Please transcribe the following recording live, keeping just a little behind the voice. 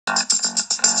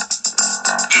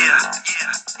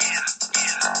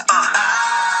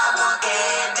I want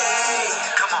candy.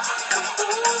 Come on.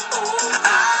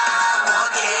 I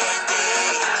want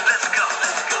candy. Let's go.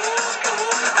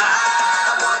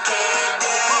 I want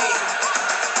candy.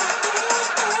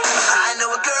 I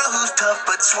know a girl who's tough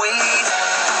but sweet.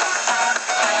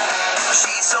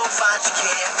 She's so fine she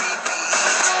can't be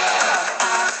beat.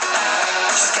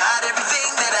 She's got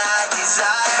everything that I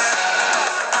desire.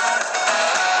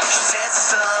 She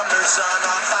sets the summer sun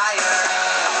on fire.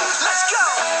 Let's go!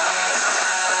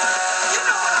 You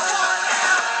know what I want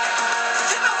now.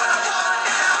 You know what I want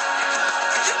now.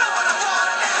 You know what I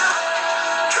want now.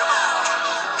 Come on.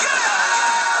 Yeah!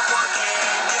 I want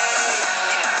candy.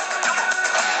 Come on.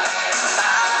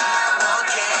 I want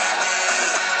candy.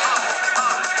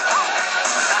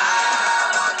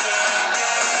 I want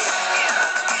candy.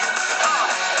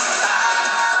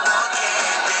 I want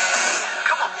candy.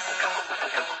 Come on.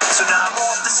 So now I'm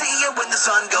off to see you when the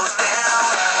sun goes down.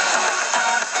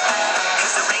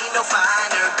 'Cause there ain't no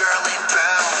finer girl in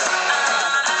town.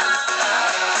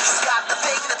 She's got the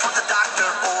thing that's what the doctor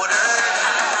ordered.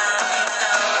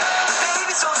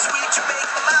 Baby, so sweet you make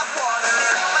my mouth water.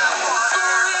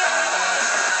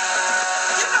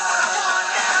 You know what I want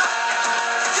now.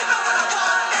 You know what I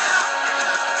want now.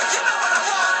 You know what I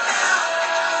want now.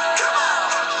 Come on.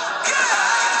 Yeah.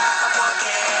 I want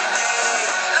candy.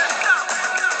 Let's go.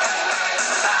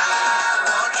 I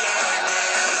want candy.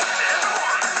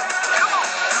 Everyone. Come on.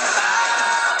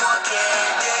 I want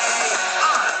candy.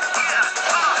 Yeah.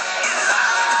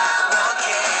 I want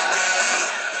candy.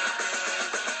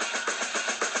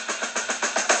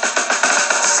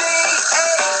 C-A-N-D-Y.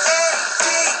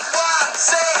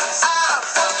 Say I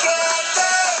want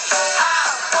candy. I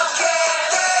want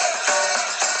candy.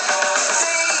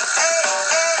 C-A-N-D-Y.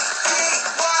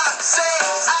 Say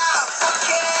I want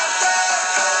candy.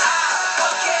 I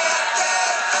want candy.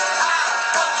 I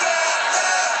want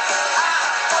candy. I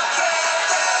want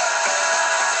candy.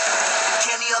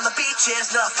 Candy on the beach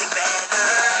is nothing better.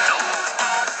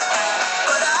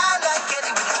 But I like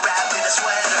candy when it's wrapped in a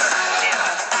sweater.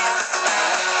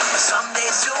 Someday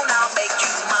soon I'll make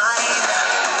you mine.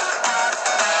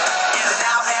 Then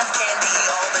I'll have candy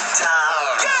all the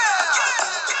time.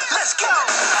 Yeah! Let's go!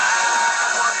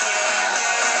 I want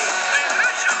candy.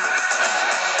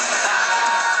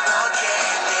 I want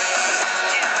candy.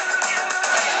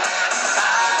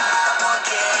 I want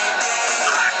candy.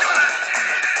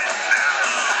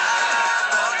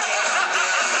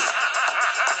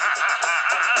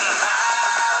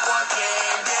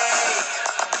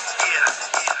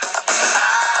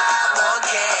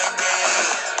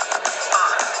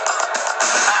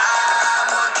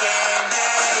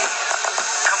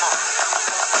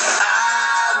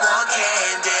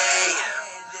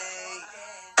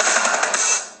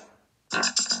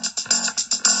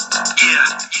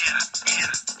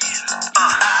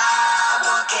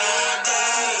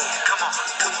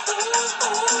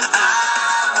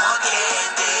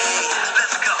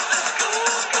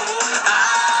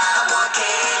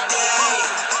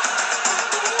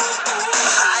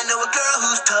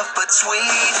 But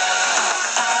sweet.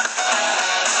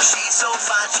 She's so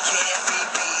fine she can't be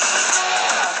beat.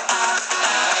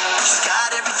 She's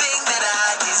got everything that I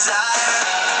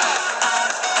desire.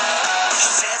 She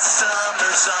sets the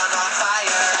summer sun on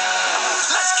fire.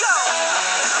 Let's go!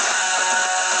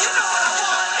 You know what I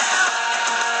want now.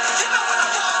 You know what I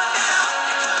want now.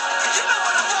 You know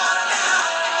what I want now.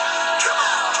 Come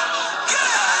on. Yeah!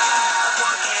 I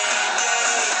want candy.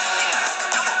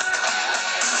 Come on.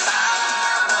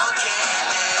 I want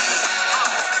candy.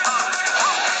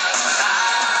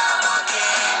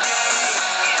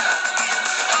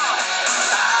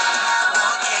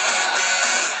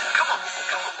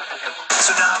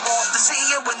 So now I'm off to see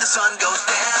you when the sun goes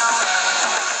down.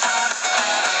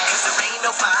 'Cause there ain't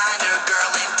no finer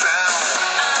girl in town.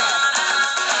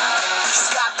 She's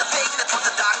got the thing that's what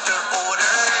the doctor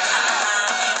ordered.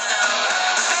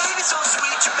 Baby, so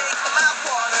sweet you make my mouth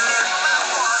water.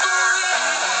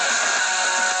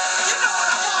 You know what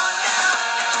I want now.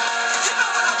 You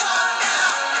know what I want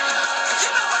now. You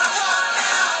know what I want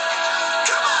now.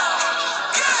 Come on.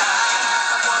 Yeah.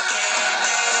 I want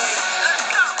candy. Let's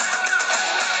go.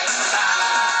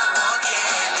 I want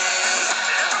candy.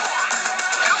 Everyone.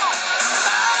 Come on.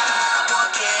 I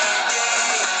want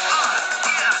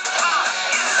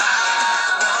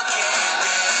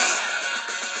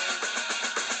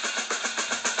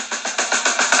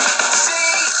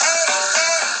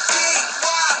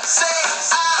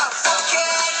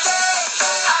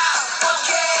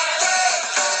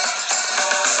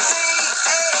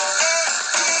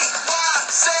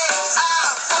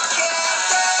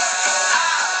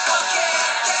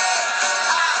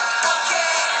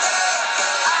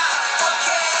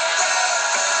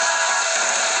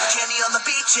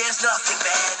There's nothing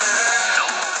better.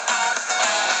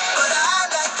 But I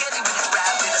like getting when it's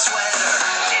wrapped in a sweater.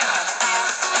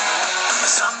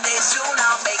 Someday soon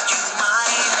I'll make you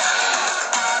mine.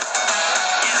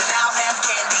 And I'll have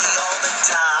candy all the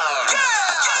time.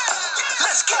 Yeah!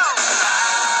 Let's go! I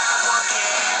want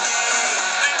candy.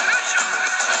 I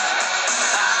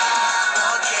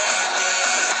want candy.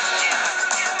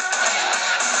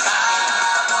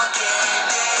 I want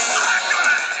candy.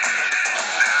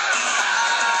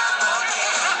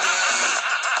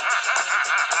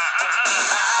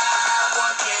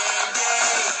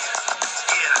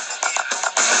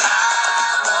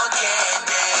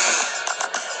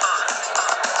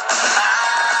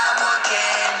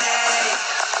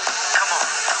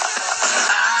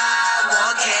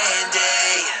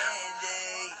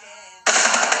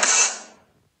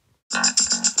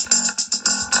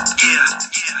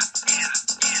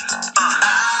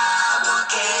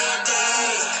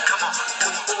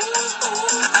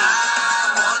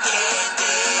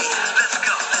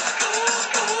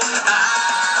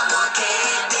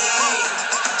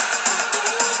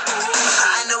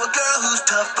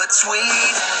 But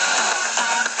sweet,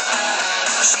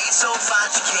 she's so fine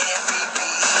she can't be beat.